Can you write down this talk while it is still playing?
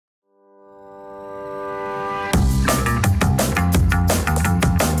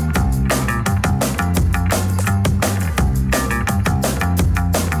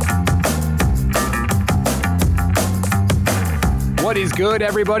What is good,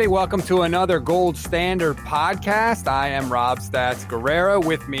 everybody? Welcome to another Gold Standard podcast. I am Rob Stats Guerrera.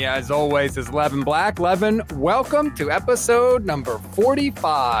 With me, as always, is Levin Black. Levin, welcome to episode number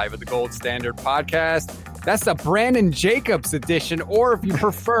 45 of the Gold Standard podcast. That's the Brandon Jacobs edition, or if you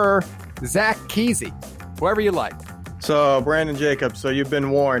prefer, Zach Kesey, whoever you like. So, Brandon Jacobs, so you've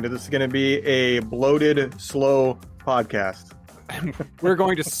been warned. This is going to be a bloated, slow podcast. We're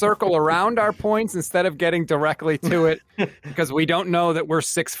going to circle around our points instead of getting directly to it because we don't know that we're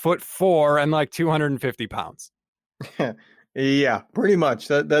 6'4" and like 250 pounds. Yeah, pretty much.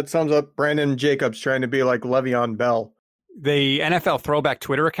 That sums up Brandon Jacobs trying to be like Le'Veon Bell. The NFL Throwback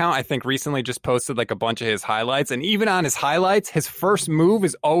Twitter account, I think, recently just posted like a bunch of his highlights. And even on his highlights, his first move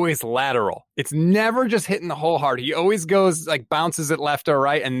is always lateral. It's never just hitting the hole hard. He always goes like bounces it left or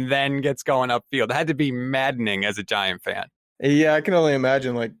right and then gets going upfield. It had to be maddening as a Giant fan. Yeah, I can only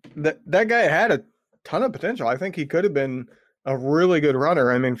imagine. Like that guy had a ton of potential. I think he could have been a really good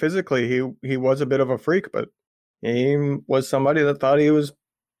runner. I mean, physically, he was a bit of a freak, but he was somebody that thought he was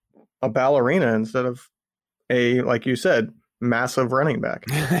a ballerina instead of a, like you said, massive running back.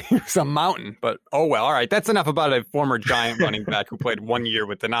 He was a mountain, but oh well. All right, that's enough about a former Giant running back who played 1 year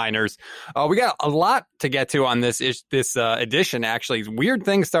with the Niners. We got a lot to get to on this edition. Actually, weird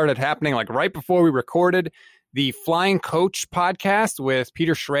things started happening like right before we recorded. The Flying Coach podcast with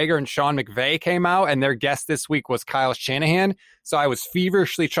Peter Schrager and Sean McVay came out, and their guest this week was Kyle Shanahan. So I was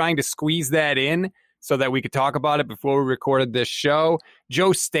feverishly trying to squeeze that in so that we could talk about it before we recorded this show.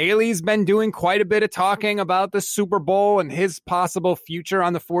 Joe Staley's been doing quite a bit of talking about the Super Bowl and his possible future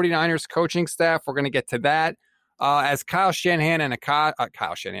on the 49ers coaching staff. We're going to get to that. As Kyle Posey and Akash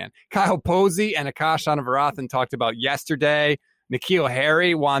Anavarathan talked about yesterday, N'Keal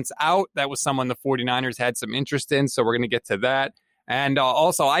Harry wants out. That was someone the 49ers had some interest in, so we're going to get to that. And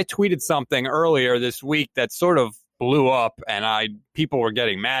also, I tweeted something earlier this week that sort of blew up, and people were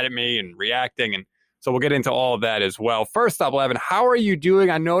getting mad at me and reacting, and so we'll get into all of that as well. First up, Levin, how are you doing?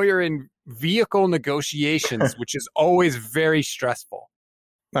 I know you're in vehicle negotiations, which is always very stressful.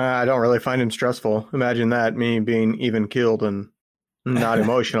 I don't really find him stressful. Imagine that, me being even keeled and not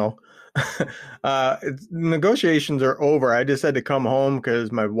emotional. Negotiations are over. I just had to come home because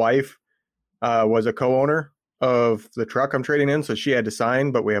my wife was a co-owner of the truck I'm trading in, so she had to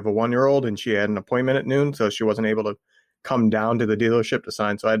sign, but we have a 1-year-old and she had an appointment at noon, so she wasn't able to come down to the dealership to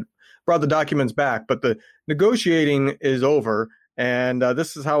sign. So I brought the documents back, but the negotiating is over, and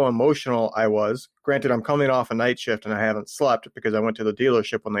this is how emotional I was. Granted, I'm coming off a night shift and I haven't slept because I went to the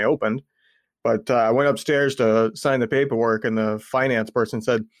dealership when they opened, but I went upstairs to sign the paperwork, and the finance person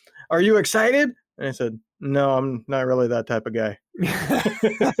said, "Are you excited?" And I said, "No, I'm not really that type of guy."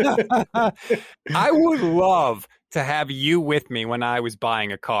 I would love to have you with me when I was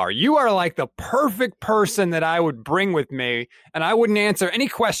buying a car. You are like the perfect person that I would bring with me, and I wouldn't answer any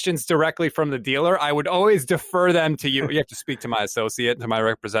questions directly from the dealer. I would always defer them to you. You have to speak to my associate, to my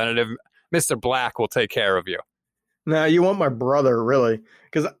representative. Mr. Black will take care of you. No, you want my brother, really,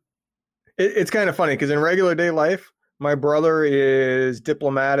 because it's kind of funny because in regular day life, my brother is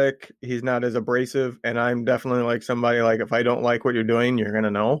diplomatic. He's not as abrasive. And I'm definitely like somebody like, if I don't like what you're doing, you're going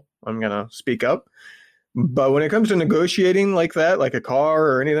to know. I'm going to speak up. But when it comes to negotiating like that, like a car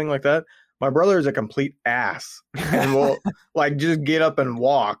or anything like that, my brother is a complete ass and will like just get up and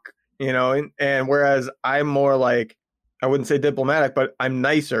walk, you know, and whereas I'm more like, I wouldn't say diplomatic, but I'm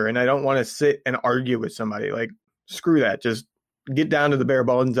nicer and I don't want to sit and argue with somebody. Like, screw that. Just get down to the bare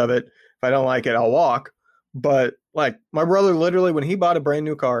bones of it. If I don't like it, I'll walk. But like my brother, literally, when he bought a brand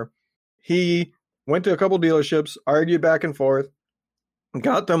new car, he went to a couple dealerships, argued back and forth,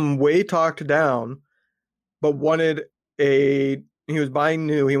 got them way talked down, but he was buying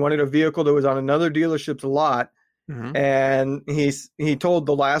new. He wanted a vehicle that was on another dealership's lot. Mm-hmm. And he told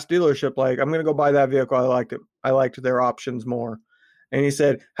the last dealership, like, I'm going to go buy that vehicle. I liked it. I liked their options more. And he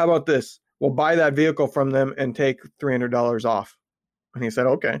said, how about this? We'll buy that vehicle from them and take $300 off. And he said,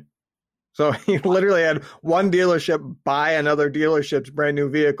 okay. So he literally had one dealership buy another dealership's brand new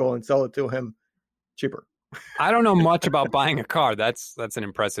vehicle and sell it to him cheaper. I don't know much about buying a car. That's an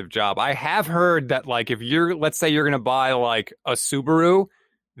impressive job. I have heard that, like, if let's say you're going to buy like a Subaru,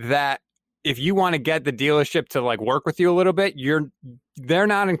 that if you want to get the dealership to like work with you a little bit, they're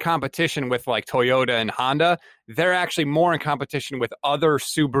not in competition with like Toyota and Honda. They're actually more in competition with other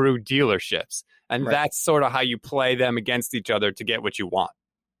Subaru dealerships. And right. That's sort of how you play them against each other to get what you want.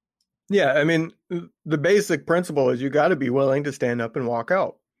 Yeah, I mean, the basic principle is you got to be willing to stand up and walk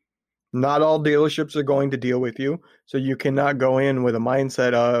out. Not all dealerships are going to deal with you, so you cannot go in with a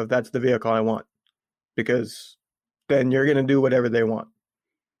mindset of that's the vehicle I want, because then you're going to do whatever they want.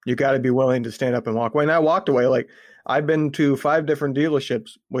 You got to be willing to stand up and walk away. And I walked away. Like, I've been to 5 different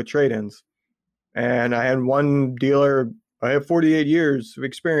dealerships with trade-ins, and I had one dealer. I have 48 years of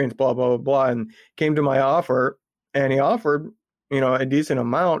experience, blah blah blah blah, and came to my offer, and he offered, a decent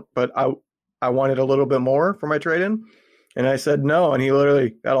amount, but I wanted a little bit more for my trade-in, and I said no, and he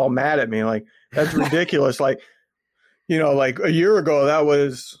literally got all mad at me, like, that's ridiculous. Like, like a year ago that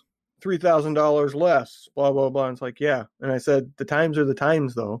was $3,000 less, blah blah blah. And it's like, yeah, and I said the times are the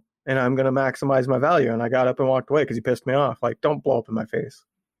times though, and I'm going to maximize my value, and I got up and walked away because he pissed me off. Like, don't blow up in my face.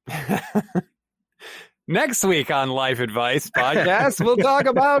 Next week on Life Advice Podcast, we'll talk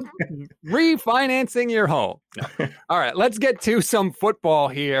about refinancing your home. No. All right, let's get to some football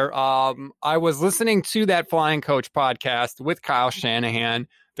here. I was listening to that Flying Coach podcast with Kyle Shanahan.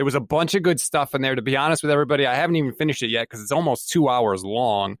 There was a bunch of good stuff in there. To be honest with everybody, I haven't even finished it yet because it's almost 2 hours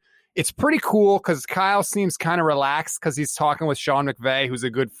long. It's pretty cool because Kyle seems kind of relaxed because he's talking with Sean McVay, who's a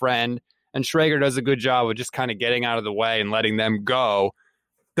good friend, and Schrager does a good job of just kind of getting out of the way and letting them go.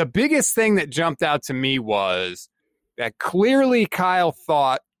 The biggest thing that jumped out to me was that clearly Kyle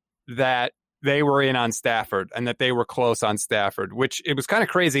thought that they were in on Stafford and that they were close on Stafford, which it was kind of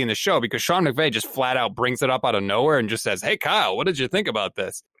crazy in the show because Sean McVay just flat out brings it up out of nowhere and just says, hey, Kyle, what did you think about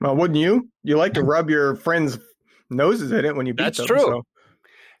this? Well, wouldn't you? You like to rub your friends' noses in it when you beat them. That's true.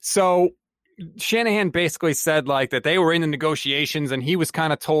 So Shanahan basically said like that they were in the negotiations, and he was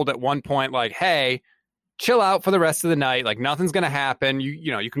kind of told at one point like, hey, chill out for the rest of the night. Like, nothing's going to happen.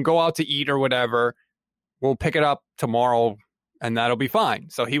 You can go out to eat or whatever. We'll pick it up tomorrow and that'll be fine.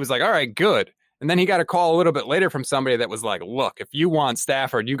 So he was like, all right, good. And then he got a call a little bit later from somebody that was like, look, if you want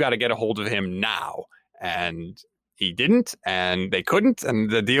Stafford, you got to get a hold of him now. And he didn't, and they couldn't, and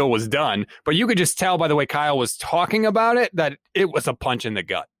the deal was done. But you could just tell by the way Kyle was talking about it that it was a punch in the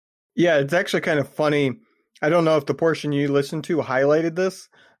gut. Yeah, it's actually kind of funny. I don't know if the portion you listened to highlighted this,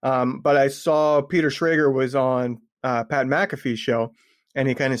 but I saw Peter Schrager was on Pat McAfee's show, and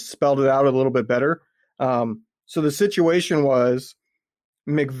he kind of spelled it out a little bit better. So the situation was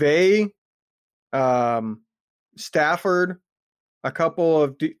McVay, Stafford, a couple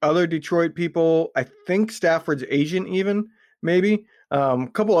of other Detroit people, I think Stafford's agent even, maybe. A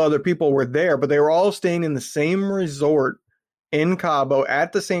couple of other people were there, but they were all staying in the same resort in Cabo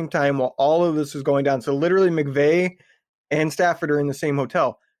at the same time while all of this was going down. So literally McVay and Stafford are in the same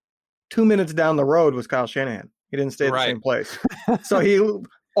hotel. 2 minutes down the road was Kyle Shanahan. He didn't stay at the same place. So he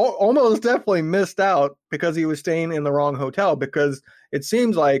almost definitely missed out because he was staying in the wrong hotel, because it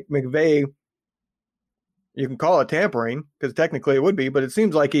seems like McVay, you can call it tampering because technically it would be, but it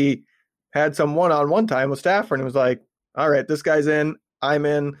seems like he had some one-on-one time with Stafford and was like, all right, this guy's in, I'm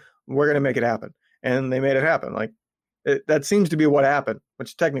in, we're going to make it happen. And they made it happen. Like, that seems to be what happened, which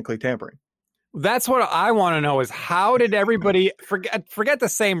is technically tampering. That's what I want to know is how did everybody forget the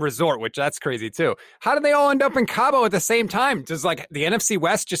same resort, which that's crazy too. How did they all end up in Cabo at the same time? Does like the NFC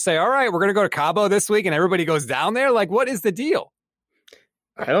West just say, all right, we're going to go to Cabo this week and everybody goes down there? Like, what is the deal?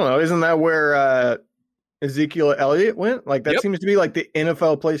 I don't know. Isn't that where Ezekiel Elliott went? Like, that seems to be like the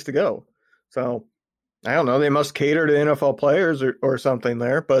NFL place to go. So I don't know. They must cater to NFL players or something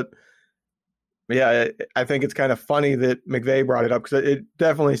there, but yeah, I think it's kind of funny that McVay brought it up because it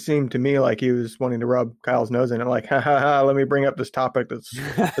definitely seemed to me like he was wanting to rub Kyle's nose in it. Like, let me bring up this topic that's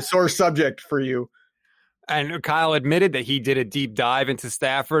a sore subject for you. And Kyle admitted that he did a deep dive into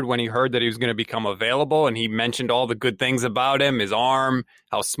Stafford when he heard that he was going to become available. And he mentioned all the good things about him, his arm,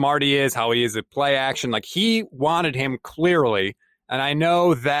 how smart he is, how he is at play action. Like, he wanted him clearly. And I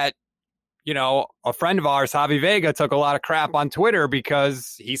know that, you know, a friend of ours, Javi Vega, took a lot of crap on Twitter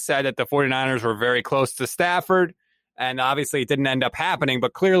because he said that the 49ers were very close to Stafford. And obviously it didn't end up happening.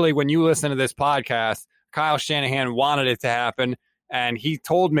 But clearly when you listen to this podcast, Kyle Shanahan wanted it to happen. And he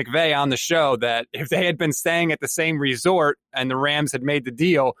told McVay on the show that if they had been staying at the same resort and the Rams had made the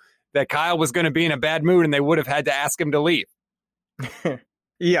deal, that Kyle was going to be in a bad mood and they would have had to ask him to leave.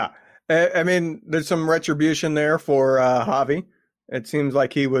 Yeah. I mean, there's some retribution there for Javi. It seems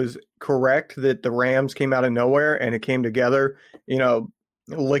like he was correct that the Rams came out of nowhere and it came together, you know,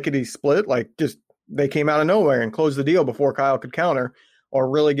 lickety split, like just they came out of nowhere and closed the deal before Kyle could counter or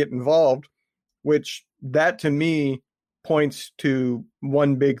really get involved, which that to me points to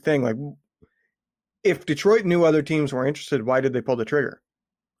one big thing. Like, if Detroit knew other teams were interested, why did they pull the trigger?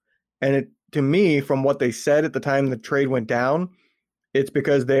 And it, to me, from what they said at the time the trade went down, it's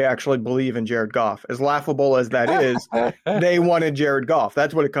because they actually believe in Jared Goff. As laughable as that is, they wanted Jared Goff.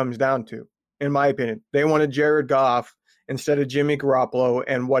 That's what it comes down to, in my opinion. They wanted Jared Goff instead of Jimmy Garoppolo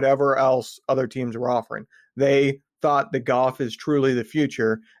and whatever else other teams were offering. They thought that Goff is truly the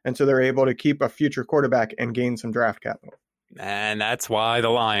future, and so they're able to keep a future quarterback and gain some draft capital. And that's why the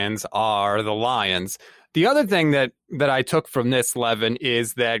Lions are the Lions. The other thing that I took from this, Levin,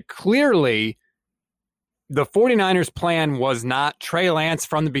 is that clearly the 49ers plan was not Trey Lance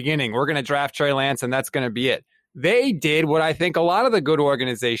from the beginning. We're going to draft Trey Lance and that's going to be it. They did what I think a lot of the good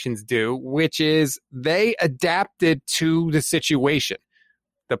organizations do, which is they adapted to the situation.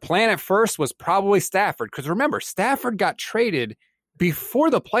 The plan at first was probably Stafford, because remember, Stafford got traded before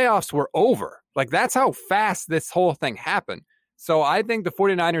the playoffs were over. Like, that's how fast this whole thing happened. So I think the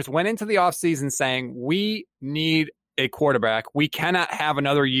 49ers went into the offseason saying, we need a quarterback. We cannot have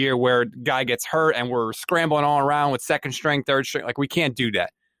another year where a guy gets hurt and we're scrambling all around with second string, third string. Like, we can't do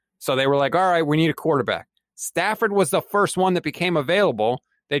that. So they were like, all right, we need a quarterback. Stafford was the first one that became available.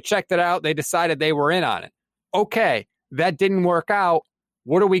 They checked it out. They decided they were in on it. Okay, that didn't work out.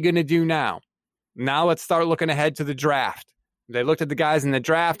 What are we going to do now? Now let's start looking ahead to the draft. They looked at the guys in the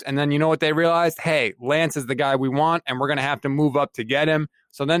draft, and then you know what they realized? Hey, Lance is the guy we want, and we're going to have to move up to get him.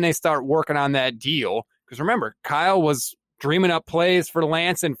 So then they start working on that deal. Because remember, Kyle was dreaming up plays for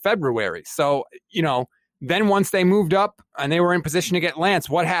Lance in February. So, then once they moved up and they were in position to get Lance,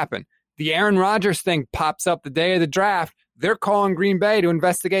 what happened? The Aaron Rodgers thing pops up the day of the draft. They're calling Green Bay to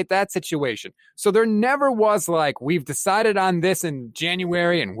investigate that situation. So there never was like, we've decided on this in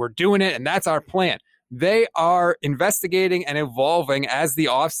January and we're doing it and that's our plan. They are investigating and evolving as the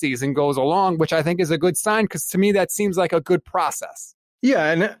offseason goes along, which I think is a good sign, because to me that seems like a good process.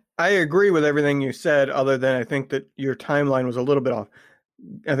 Yeah, and I agree with everything you said, other than I think that your timeline was a little bit off.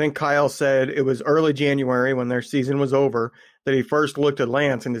 I think Kyle said it was early January when their season was over that he first looked at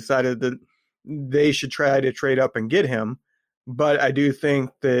Lance and decided that they should try to trade up and get him. But I do think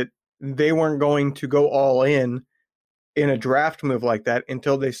that they weren't going to go all in a draft move like that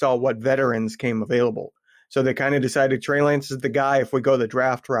until they saw what veterans came available. So they kind of decided Trey Lance is the guy if we go the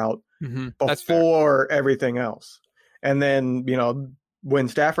draft route before everything else. And then, when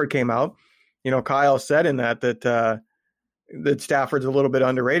Stafford came out, Kyle said in that Stafford's a little bit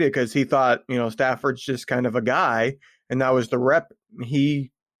underrated because he thought, Stafford's just kind of a guy. And that was the rep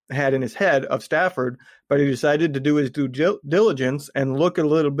he had in his head of Stafford. But he decided to do his due diligence and look a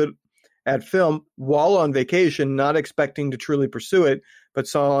little bit at film while on vacation, not expecting to truly pursue it, but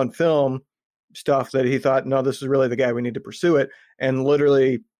saw on film stuff that he thought, no, this is really the guy we need to pursue it, and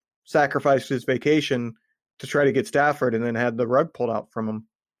literally sacrificed his vacation to try to get Stafford and then had the rug pulled out from him,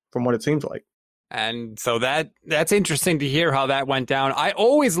 from what it seems like. And so that's interesting to hear how that went down. I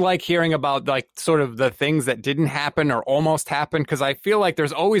always like hearing about like sort of the things that didn't happen or almost happened, because I feel like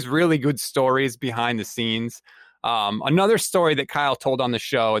there's always really good stories behind the scenes. Another story that Kyle told on the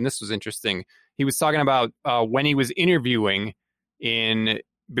show, and this was interesting, he was talking about when he was interviewing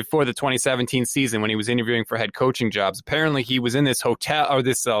before the 2017 season, when he was interviewing for head coaching jobs. Apparently he was in this hotel or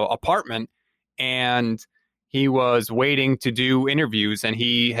this apartment, and he was waiting to do interviews, and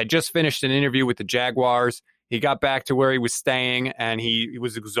he had just finished an interview with the Jaguars. He got back to where he was staying, and he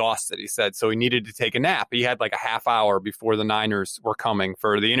was exhausted, he said, so he needed to take a nap. He had like a half hour before the Niners were coming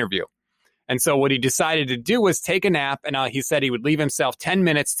for the interview. And so what he decided to do was take a nap, and he said he would leave himself 10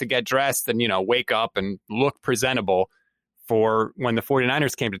 minutes to get dressed and, wake up and look presentable for when the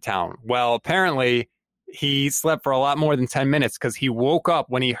 49ers came to town. Well, apparently he slept for a lot more than 10 minutes because he woke up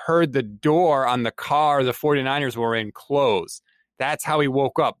when he heard the door on the car the 49ers were in close. That's how he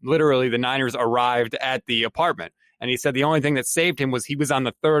woke up. Literally, the Niners arrived at the apartment. And he said the only thing that saved him was he was on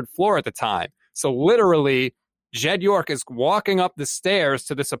the third floor at the time. So literally, Jed York is walking up the stairs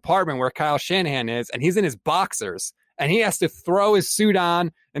to this apartment where Kyle Shanahan is, and he's in his boxers. And he has to throw his suit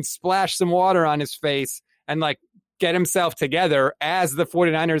on and splash some water on his face and like get himself together as the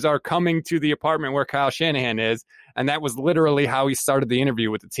 49ers are coming to the apartment where Kyle Shanahan is. And that was literally how he started the interview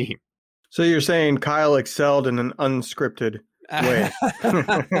with the team. So you're saying Kyle excelled in an unscripted way.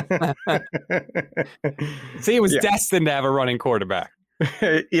 See, he was destined to have a running quarterback.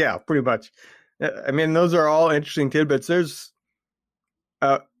 Yeah, pretty much. I mean, those are all interesting tidbits. There's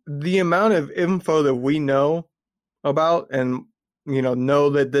the amount of info that we know about and know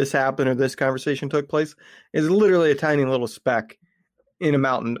that this happened or this conversation took place is literally a tiny little speck in a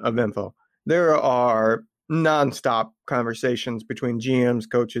mountain of info. There are nonstop conversations between GMs,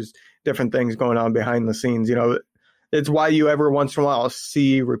 coaches, different things going on behind the scenes. It's why you ever once in a while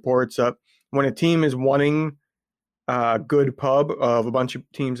see reports up when a team is wanting a good pub of a bunch of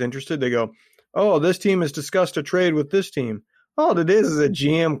teams interested. They go, oh, this team has discussed a trade with this team. All it is a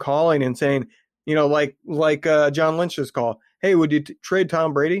GM calling and saying, like John Lynch's call. Hey, would you trade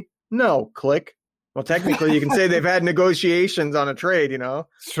Tom Brady? No, click. Well, technically, you can say they've had negotiations on a trade,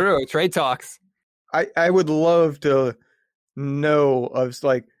 It's true. Trade talks. I would love to know of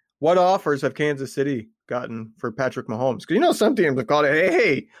what offers have Kansas City gotten for Patrick Mahomes? Because some teams have called it,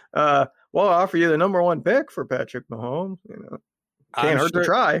 hey, Well, I'll offer you the number 1 pick for Patrick Mahomes. Can't hurt to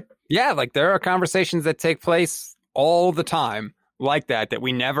try. Yeah, like there are conversations that take place all the time like that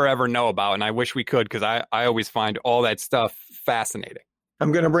we never ever know about, and I wish we could because I always find all that stuff fascinating.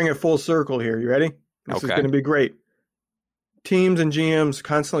 I'm going to bring it full circle here. You ready? This is going to be great. Teams and GMs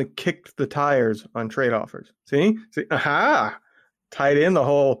constantly kicked the tires on trade offers. See? Aha! Tied in the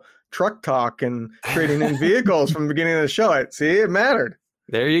whole truck talk and trading in vehicles from the beginning of the show. See, it mattered.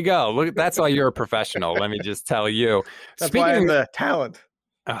 There you go. Look, that's why you're a professional. Let me just tell you. That's why I'm the talent.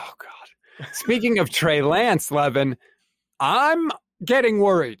 Oh, God. Speaking of Trey Lance, Levin, I'm getting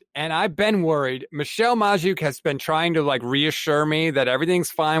worried, and I've been worried. Michelle Majuk has been trying to reassure me that everything's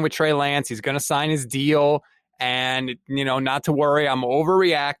fine with Trey Lance. He's going to sign his deal, and not to worry. I'm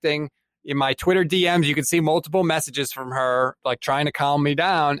overreacting. In my Twitter DMs, you can see multiple messages from her trying to calm me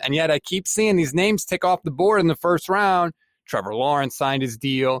down, and yet I keep seeing these names tick off the board in the first round. Trevor Lawrence signed his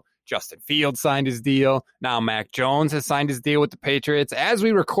deal. Justin Fields signed his deal. Now Mac Jones has signed his deal with the Patriots. As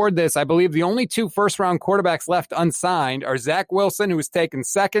we record this, I believe the only 2 first-round quarterbacks left unsigned are Zach Wilson, who was taken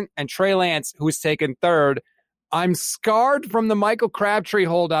second, and Trey Lance, who was taken third. I'm scarred from the Michael Crabtree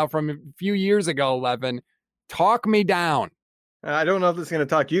holdout from a few years ago, Levin. Talk me down. I don't know if this is going to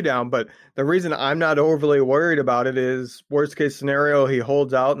talk you down, but the reason I'm not overly worried about it is worst-case scenario, he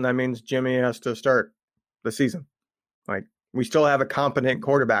holds out, and that means Jimmy has to start the season. We still have a competent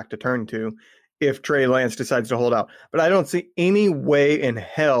quarterback to turn to if Trey Lance decides to hold out. But I don't see any way in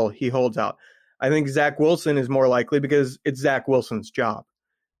hell he holds out. I think Zach Wilson is more likely because it's Zach Wilson's job.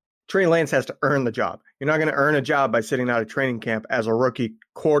 Trey Lance has to earn the job. You're not going to earn a job by sitting out of training camp as a rookie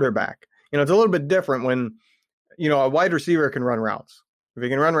quarterback. It's a little bit different when, a wide receiver can run routes. If he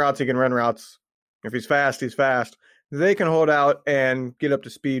can run routes, he can run routes. If he's fast, he's fast. They can hold out and get up to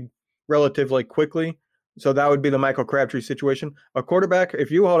speed relatively quickly. So that would be the Michael Crabtree situation. A quarterback,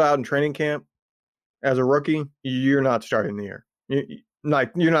 if you hold out in training camp as a rookie, you're not starting the year.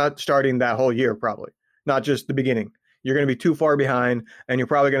 You're not starting that whole year, probably. Not just the beginning. You're going to be too far behind, and you're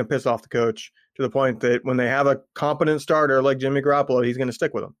probably going to piss off the coach to the point that when they have a competent starter like Jimmy Garoppolo, he's going to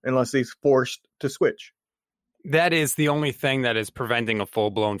stick with them unless he's forced to switch. That is the only thing that is preventing a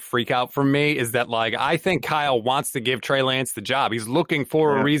full-blown freak-out from me is that, I think Kyle wants to give Trey Lance the job. He's looking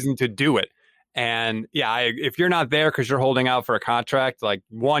for a reason to do it. And if you're not there because you're holding out for a contract,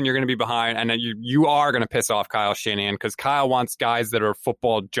 one, you're going to be behind, and then you are going to piss off Kyle Shanahan because Kyle wants guys that are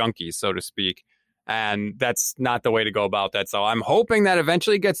football junkies, so to speak, and that's not the way to go about that. So I'm hoping that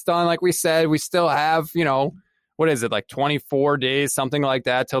eventually gets done. Like we said, we still have, what is it, 24 days, something like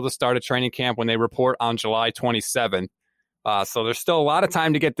that, till the start of training camp when they report on July 27th. So there's still a lot of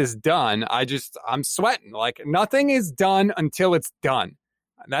time to get this done. I'm sweating. Nothing is done until it's done.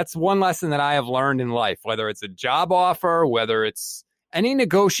 That's one lesson that I have learned in life, whether it's a job offer, whether it's any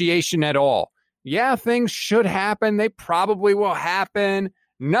negotiation at all. Yeah, things should happen. They probably will happen.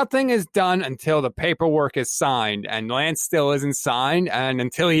 Nothing is done until the paperwork is signed, and Lance still isn't signed. And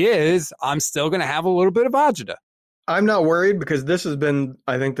until he is, I'm still going to have a little bit of agita. I'm not worried because this has been,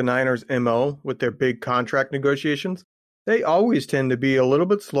 I think, the Niners' MO with their big contract negotiations. They always tend to be a little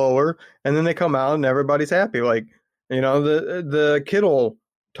bit slower, and then they come out and everybody's happy. The Kittle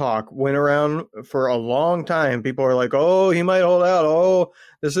talk went around for a long time. People are like, oh, he might hold out. Oh,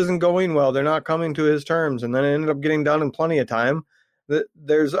 this isn't going well. They're not coming to his terms. And then it ended up getting done in plenty of time.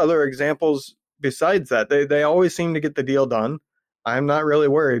 There's other examples besides that. They always seem to get the deal done. I'm not really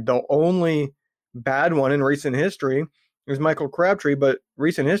worried. The only bad one in recent history is Michael Crabtree, but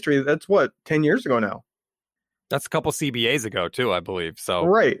recent history, that's 10 years ago now. That's a couple CBAs ago, too, I believe. So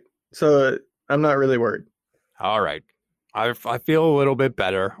right. So I'm not really worried. All right. I feel a little bit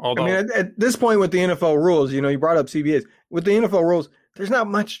better. Although, at this point with the NFL rules, you brought up CBAs. With the NFL rules, there's not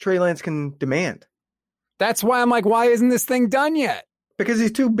much Trey Lance can demand. That's why I'm like, why isn't this thing done yet? Because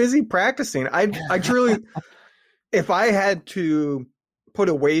he's too busy practicing. I truly, if I had to put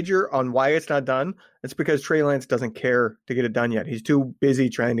a wager on why it's not done, it's because Trey Lance doesn't care to get it done yet. He's too busy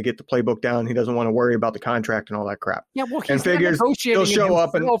trying to get the playbook down. He doesn't want to worry about the contract and all that crap. Yeah, well, and figures he'll show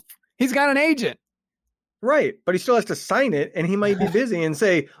up and he's got an agent. Right, but he still has to sign it, and he might be busy and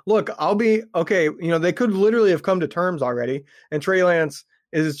say, look, I'll be okay. They could literally have come to terms already, and Trey Lance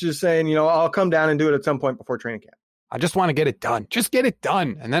is just saying, I'll come down and do it at some point before training camp. I just want to get it done. Just get it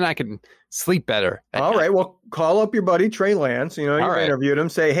done, and then I can sleep better. All right, well, call up your buddy Trey Lance. You've interviewed him.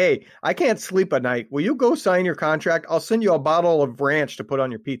 Say, hey, I can't sleep at night. Will you go sign your contract? I'll send you a bottle of ranch to put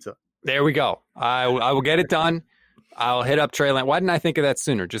on your pizza. There we go. I will get it done. I'll hit up Trey Lance. Why didn't I think of that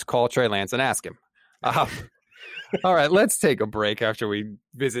sooner? Just call Trey Lance and ask him. All right, let's take a break after we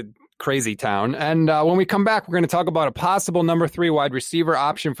visit crazy town. And when we come back, we're going to talk about a possible number 3 wide receiver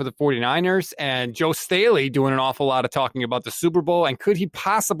option for the 49ers, and Joe Staley doing an awful lot of talking about the Super Bowl, and could he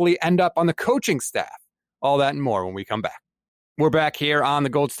possibly end up on the coaching staff? All that and more when we come back. We're back here on the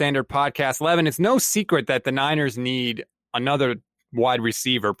Gold Standard Podcast. Levin, it's no secret that the Niners need another wide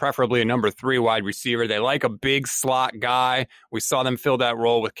receiver, preferably a number 3 wide receiver. They like a big slot guy. We saw them fill that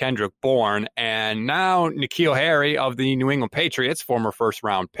role with Kendrick Bourne. And now N'Keal Harry of the New England Patriots, former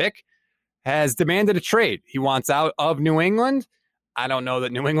first-round pick, has demanded a trade. He wants out of New England. I don't know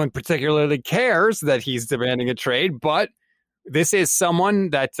that New England particularly cares that he's demanding a trade, but this is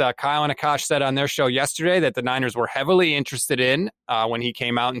someone that Kyle and Akash said on their show yesterday that the Niners were heavily interested in when he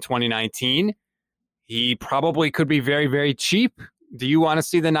came out in 2019. He probably could be very, very cheap. Do you want to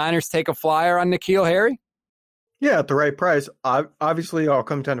see the Niners take a flyer on N'Keal Harry? Yeah, at the right price. Obviously, I'll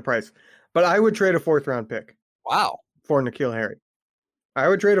come down to price. But I would trade a 4th-round pick. Wow. For N'Keal Harry. I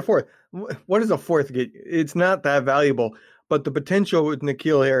would trade a 4th. What does a 4th get? It's not that valuable, but the potential with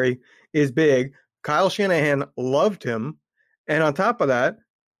N'Keal Harry is big. Kyle Shanahan loved him. And on top of that,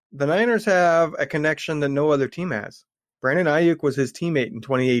 the Niners have a connection that no other team has. Brandon Ayuk was his teammate in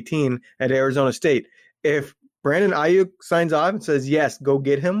 2018 at Arizona State. If Brandon Ayuk signs off and says, yes, go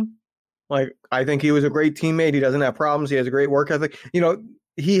get him, like, I think he was a great teammate. He doesn't have problems. He has a great work ethic.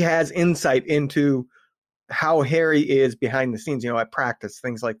 He has insight into how Harry is behind the scenes, at practice,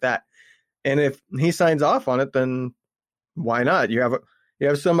 things like that. And if he signs off on it, then why not? You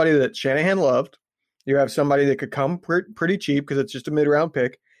have somebody that Shanahan loved. You have somebody that could come pretty cheap because it's just a mid-round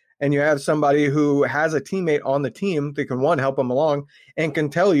pick. And you have somebody who has a teammate on the team that can, one, help him along and can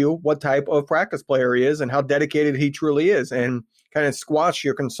tell you what type of practice player he is and how dedicated he truly is, and kind of squash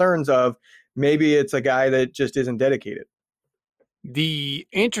your concerns of maybe it's a guy that just isn't dedicated. The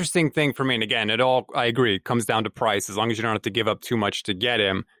interesting thing for me, and again, I agree, it comes down to price as long as you don't have to give up too much to get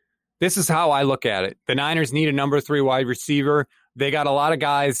him. This is how I look at it. The Niners need a number 3 wide receiver. They got a lot of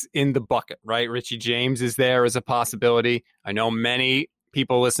guys in the bucket, right? Richie James is there as a possibility. I know many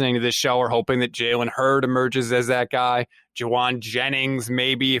people listening to this show are hoping that Jalen Hurd emerges as that guy. Juwan Jennings,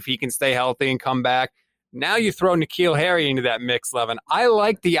 maybe, if he can stay healthy and come back. Now you throw N'Keal Harry into that mix, Levin. I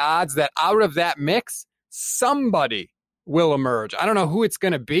like the odds that out of that mix, somebody will emerge. I don't know who it's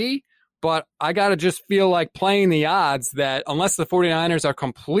going to be, but I got to just feel like playing the odds that unless the 49ers are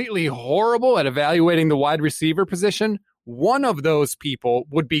completely horrible at evaluating the wide receiver position, one of those people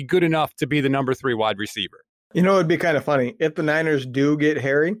would be good enough to be the number 3 wide receiver. It'd be kind of funny. If the Niners do get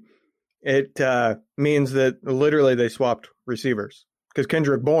Harry, it means that literally they swapped receivers because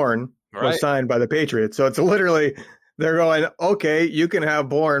Kendrick Bourne was signed by the Patriots. So it's literally they're going, okay, you can have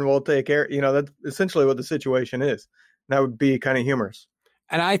Bourne. We'll take care. That's essentially what the situation is. That would be kind of humorous.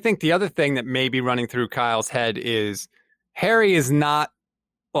 And I think the other thing that may be running through Kyle's head is Harry is not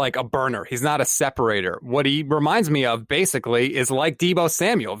like a burner. He's not a separator. What he reminds me of basically is like Deebo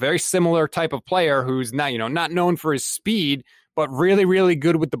Samuel, very similar type of player who's not, not known for his speed, but really, really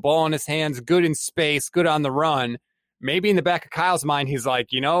good with the ball in his hands, good in space, good on the run. Maybe in the back of Kyle's mind, he's like,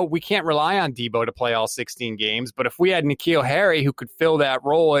 we can't rely on Deebo to play all 16 games, but if we had N'Keal Harry who could fill that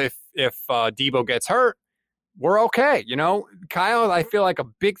role if Deebo gets hurt, we're okay. Kyle, I feel like a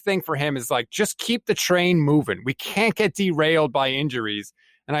big thing for him is like, just keep the train moving. We can't get derailed by injuries.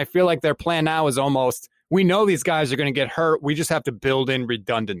 And I feel like their plan now is almost, we know these guys are going to get hurt. We just have to build in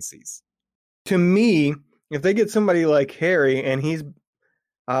redundancies. To me, if they get somebody like Harry and he's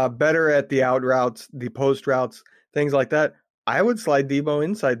better at the out routes, the post routes, things like that, I would slide Deebo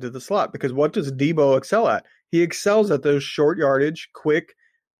inside to the slot because what does Deebo excel at? He excels at those short yardage, quick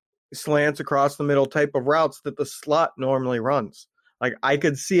slants across the middle type of routes that the slot normally runs. Like I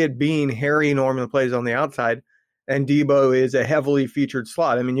could see it being Harry normally plays on the outside and Deebo is a heavily featured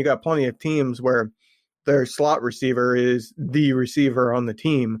slot. I mean, you got plenty of teams where their slot receiver is the receiver on the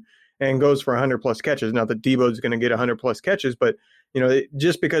team and goes for 100 plus catches. Not that Deebo is going to get 100 plus catches, but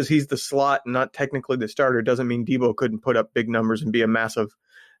just because he's the slot and not technically the starter doesn't mean Deebo couldn't put up big numbers and be a massive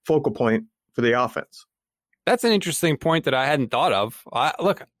focal point for the offense. That's an interesting point that I hadn't thought of.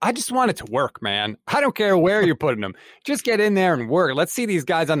 I just want it to work, man. I don't care where you're putting them. Just get in there and work. Let's see these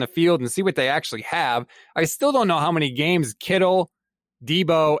guys on the field and see what they actually have. I still don't know how many games Kittle,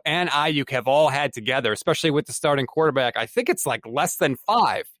 Deebo, and Ayuk have all had together, especially with the starting quarterback. I think it's like less than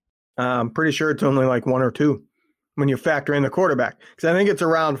 5. I'm pretty sure it's only like 1 or 2 when you factor in the quarterback. Because I think it's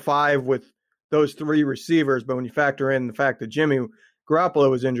around 5 with those 3 receivers. But when you factor in the fact that Jimmy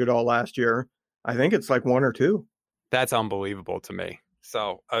Garoppolo was injured all last year, I think it's like 1 or 2. That's unbelievable to me.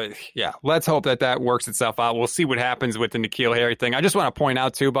 So, yeah, let's hope that works itself out. We'll see what happens with the N'Keal Harry thing. I just want to point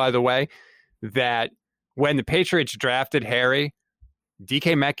out, too, by the way, that when the Patriots drafted Harry,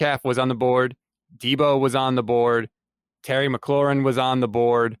 DK Metcalf was on the board. Debo was on the board. Terry McLaurin was on the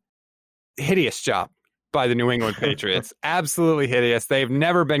board. Hideous job by the New England Patriots. Absolutely hideous. They've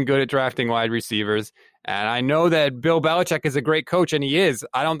never been good at drafting wide receivers. And I know that Bill Belichick is a great coach, and he is.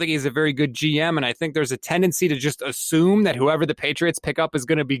 I don't think he's a very good GM, and I think there's a tendency to just assume that whoever the Patriots pick up is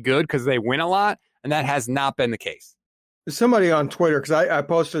going to be good because they win a lot, and that has not been the case. Somebody on Twitter, because I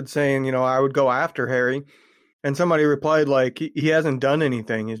posted saying, I would go after Harry, and somebody replied like, he hasn't done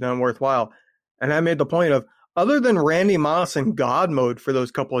anything. He's not worthwhile. And I made the point of, other than Randy Moss in God mode for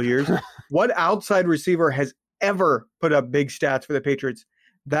those couple of years, what outside receiver has ever put up big stats for the Patriots?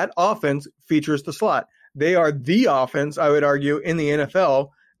 That offense features the slot. They are the offense, I would argue, in the NFL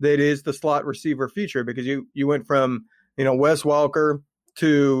that is the slot receiver feature, because you went from, Wes Welker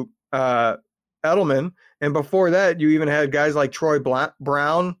to Edelman. And before that, you even had guys like Troy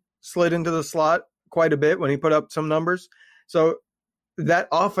Brown slid into the slot quite a bit when he put up some numbers. So that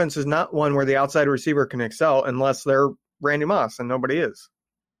offense is not one where the outside receiver can excel unless they're Randy Moss, and nobody is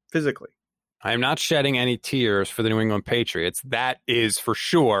physically. I am not shedding any tears for the New England Patriots. That is for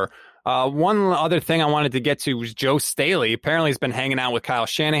sure. One other thing I wanted to get to was Joe Staley. Apparently he's been hanging out with Kyle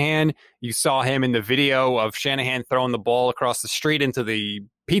Shanahan. You saw him in the video of Shanahan throwing the ball across the street into the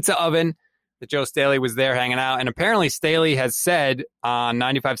pizza oven. That Joe Staley was there hanging out. And apparently Staley has said on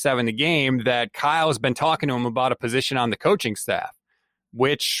 95.7 The Game that Kyle has been talking to him about a position on the coaching staff,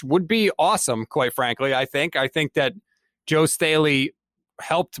 which would be awesome, quite frankly. I think that Joe Staley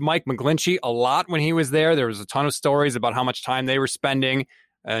helped Mike McGlinchey a lot when he was there. There was a ton of stories about how much time they were spending.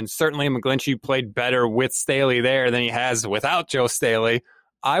 And certainly McGlinchey played better with Staley there than he has without Joe Staley.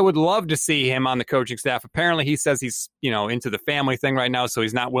 I would love to see him on the coaching staff. Apparently he says he's, into the family thing right now, so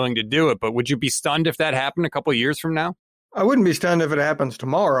he's not willing to do it. But would you be stunned if that happened a couple of years from now? I wouldn't be stunned if it happens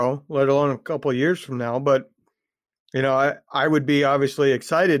tomorrow, let alone a couple of years from now. But, I would be obviously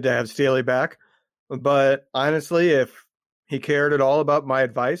excited to have Staley back. But honestly, if he cared at all about my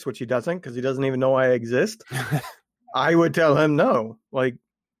advice, which he doesn't, because he doesn't even know I exist, I would tell him no. Like,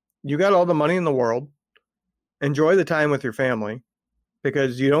 you got all the money in the world. Enjoy the time with your family,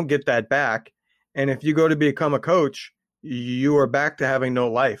 because you don't get that back. And if you go to become a coach, you are back to having no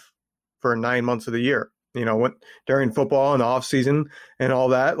life for 9 months of the year. During football and the off season and all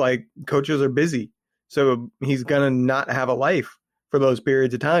that, like, coaches are busy. So he's going to not have a life for those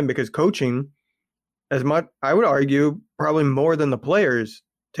periods of time, because coaching, as much, I would argue, probably more than the players,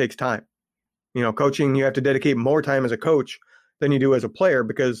 takes time. Coaching, you have to dedicate more time as a coach than you do as a player,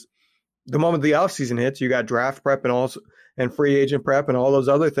 because the moment the offseason hits, you got draft prep and free agent prep and all those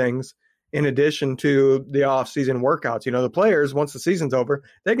other things, in addition to the offseason workouts. The players, once the season's over,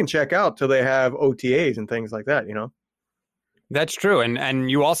 they can check out till they have OTAs and things like that, That's true. And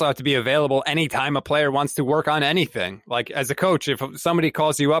you also have to be available anytime a player wants to work on anything. Like, as a coach, if somebody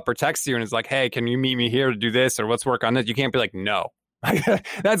calls you up or texts you and is like, hey, can you meet me here to do this, or let's work on this, you can't be like, no.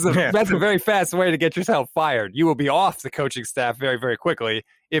 That's a very fast way to get yourself fired. You will be off the coaching staff very, very quickly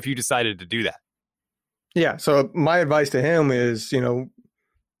if you decided to do that. Yeah. So my advice to him is,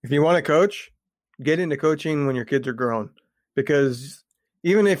 if you want to coach, get into coaching when your kids are grown, because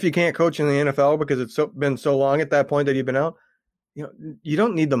even if you can't coach in the NFL because it's been so long at that point that you've been out, you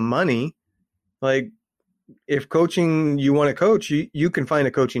don't need the money. Like, if coaching, you want to coach, you can find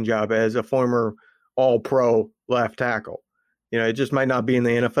a coaching job as a former all-pro left tackle. It just might not be in the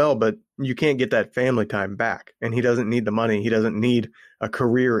NFL, but you can't get that family time back. And he doesn't need the money. He doesn't need a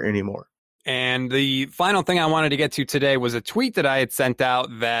career anymore. And the final thing I wanted to get to today was a tweet that I had sent out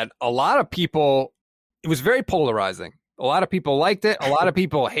that a lot of people, it was very polarizing. A lot of people liked it. A lot of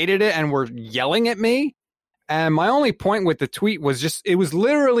people hated it and were yelling at me. And my only point with the tweet was it was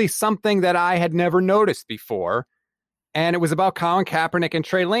literally something that I had never noticed before. And it was about Colin Kaepernick and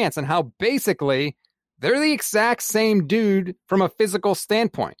Trey Lance, and how basically they're the exact same dude from a physical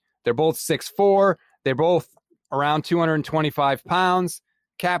standpoint. They're both 6'4". They're both around 225 pounds.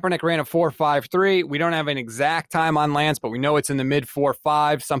 Kaepernick ran a 4.53. We don't have an exact time on Lance, but we know it's in the mid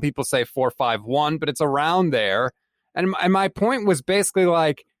 4.5. Some people say 4.51, but it's around there. And my point was basically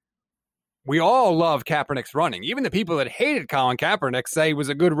like, we all love Kaepernick's running. Even the people that hated Colin Kaepernick say he was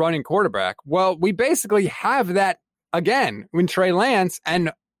a good running quarterback. Well, we basically have that again in Trey Lance,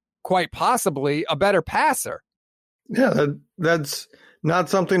 and quite possibly a better passer. Yeah, that's not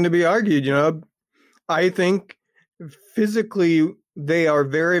something to be argued. I think physically they are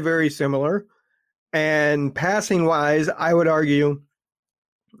very, very similar. And passing wise, I would argue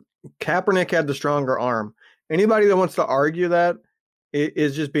Kaepernick had the stronger arm. Anybody that wants to argue that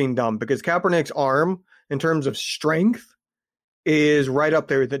is just being dumb, because Kaepernick's arm, in terms of strength, is right up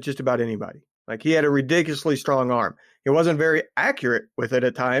there with just about anybody. Like, he had a ridiculously strong arm. He wasn't very accurate with it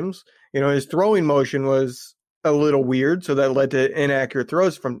at times. His throwing motion was a little weird, so that led to inaccurate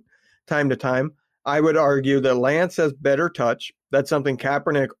throws from time to time. I would argue that Lance has better touch. That's something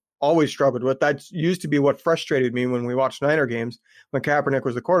Kaepernick always struggled with. That used to be what frustrated me when we watched Niner games when Kaepernick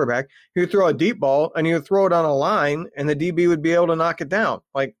was the quarterback. He would throw a deep ball, and he would throw it on a line, and the DB would be able to knock it down.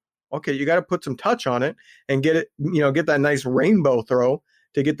 Like, okay, you got to put some touch on it and get it, get that nice rainbow throw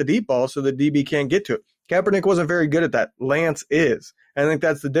to get the deep ball so the DB can't get to it. Kaepernick wasn't very good at that. Lance is. And I think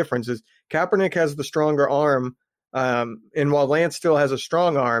that's the difference is Kaepernick has the stronger arm. And while Lance still has a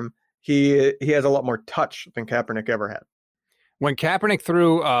strong arm, he has a lot more touch than Kaepernick ever had. When Kaepernick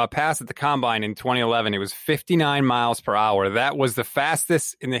threw a pass at the Combine in 2011, it was 59 miles per hour. That was the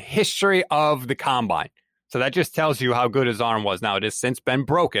fastest in the history of the Combine. So that just tells you how good his arm was. Now, it has since been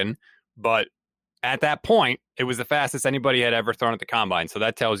broken, but at that point, it was the fastest anybody had ever thrown at the Combine. So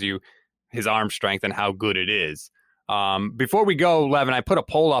that tells you his arm strength and how good it is. Before we go, Levin, I put a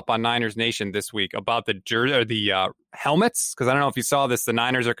poll up on Niners Nation this week about the helmets, because I don't know if you saw this. The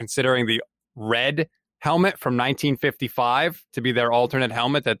Niners are considering the red helmet from 1955 to be their alternate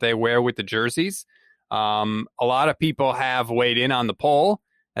helmet that they wear with the jerseys. A lot of people have weighed in on the poll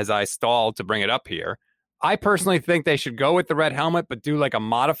as I stalled to bring it up here. I personally think they should go with the red helmet, but do like a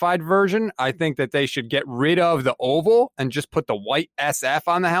modified version. I think that they should get rid of the oval and just put the white SF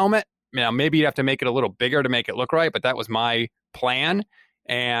on the helmet. Maybe you'd have to make it a little bigger to make it look right, but that was my plan.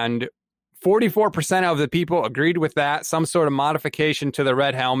 And 44% of the people agreed with that, some sort of modification to the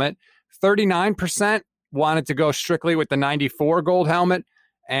red helmet. 39% wanted to go strictly with the 94 gold helmet,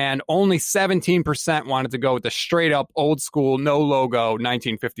 and only 17% wanted to go with the straight up old school, no logo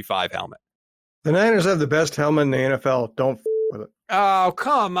 1955 helmet. The Niners have the best helmet in the NFL. Don't with it. Oh,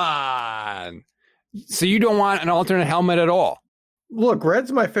 come on. So you don't want an alternate helmet at all? Look,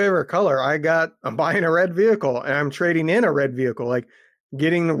 red's my favorite color. I'm buying a red vehicle and I'm trading in a red vehicle. Like,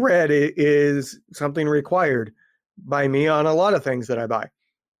 getting the red is something required by me on a lot of things that I buy.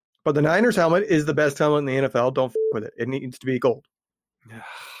 But the Niners helmet is the best helmet in the NFL. Don't with it. It needs to be gold.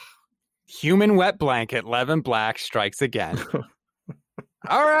 Human wet blanket, Levin Black strikes again.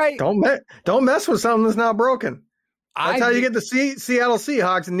 All right. Don't mess with something that's not broken. That's how you get the Seattle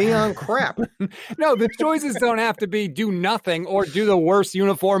Seahawks neon crap. No, the choices don't have to be do nothing or do the worst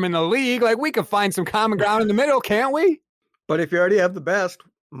uniform in the league. Like, we could find some common ground in the middle, can't we? But if you already have the best,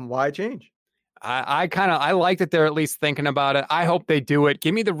 why change? I like that they're at least thinking about it. I hope they do it.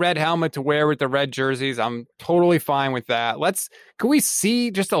 Give me the red helmet to wear with the red jerseys. I'm totally fine with that. Can we see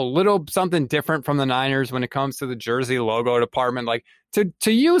just a little something different from the Niners when it comes to the jersey logo department? Like,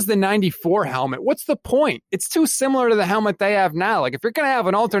 to use the 94 helmet, what's the point? It's too similar to the helmet they have now. Like, if you're going to have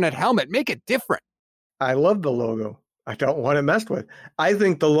an alternate helmet, make it different. I love the logo. I don't want it messed with. I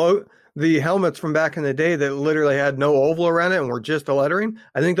think the helmets from back in the day that literally had no oval around it and were just the lettering,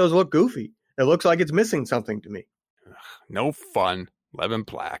 I think those look goofy. It looks like it's missing something to me. No fun. Levin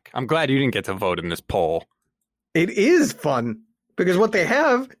Black. I'm glad you didn't get to vote in this poll. It is fun because what they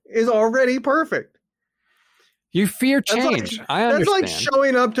have is already perfect. You fear change. I understand. That's like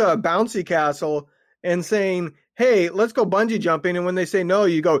showing up to a bouncy castle and saying, hey, let's go bungee jumping. And when they say no,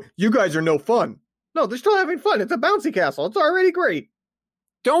 you go, you guys are no fun. No, they're still having fun. It's a bouncy castle. It's already great.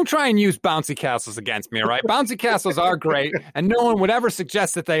 Don't try and use bouncy castles against me, all right? Bouncy castles are great, and no one would ever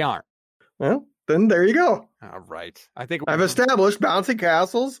suggest that they aren't. Well, then there you go. All right. I think I've established bouncy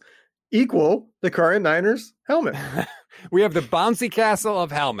castles equal the current Niners helmet. We have the bouncy castle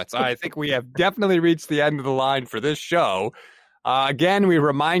of helmets. I think we have definitely reached the end of the line for this show. Again, we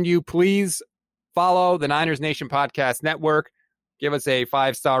remind you, please follow the Niners Nation Podcast Network. Give us a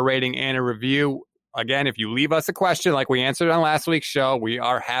 5-star rating and a review. Again, if you leave us a question like we answered on last week's show, we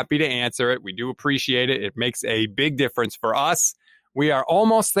are happy to answer it. We do appreciate it. It makes a big difference for us. We are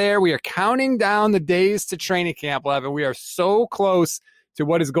almost there. We are counting down the days to training camp, Levin. We are so close to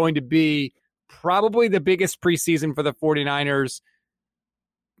what is going to be probably the biggest preseason for the 49ers,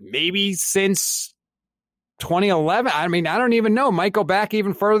 maybe since 2011. I mean, I don't even know. Might go back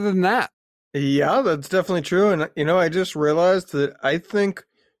even further than that. Yeah, that's definitely true. And, I just realized that I think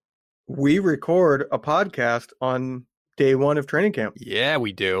we record a podcast on day one of training camp. Yeah,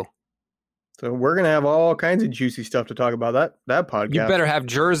 we do. So we're going to have all kinds of juicy stuff to talk about that podcast. You better have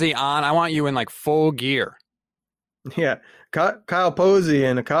jersey on. I want you in like full gear. Yeah. Kyle Posey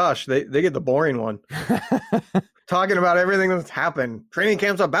and Akash, they get the boring one. Talking about everything that's happened. Training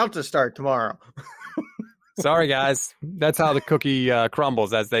camp's about to start tomorrow. Sorry, guys. That's how the cookie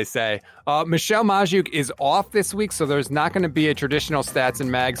crumbles, as they say. Michelle Majuk is off this week, so there's not going to be a traditional Stats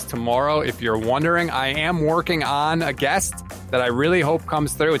and Mags tomorrow. If you're wondering, I am working on a guest that I really hope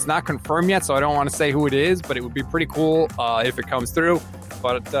comes through. It's not confirmed yet, so I don't want to say who it is, but it would be pretty cool if it comes through.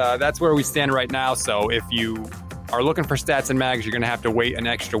 But that's where we stand right now. So if you are looking for Stats and Mags, you're going to have to wait an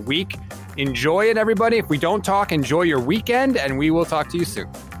extra week. Enjoy it, everybody. If we don't talk, enjoy your weekend, and we will talk to you soon.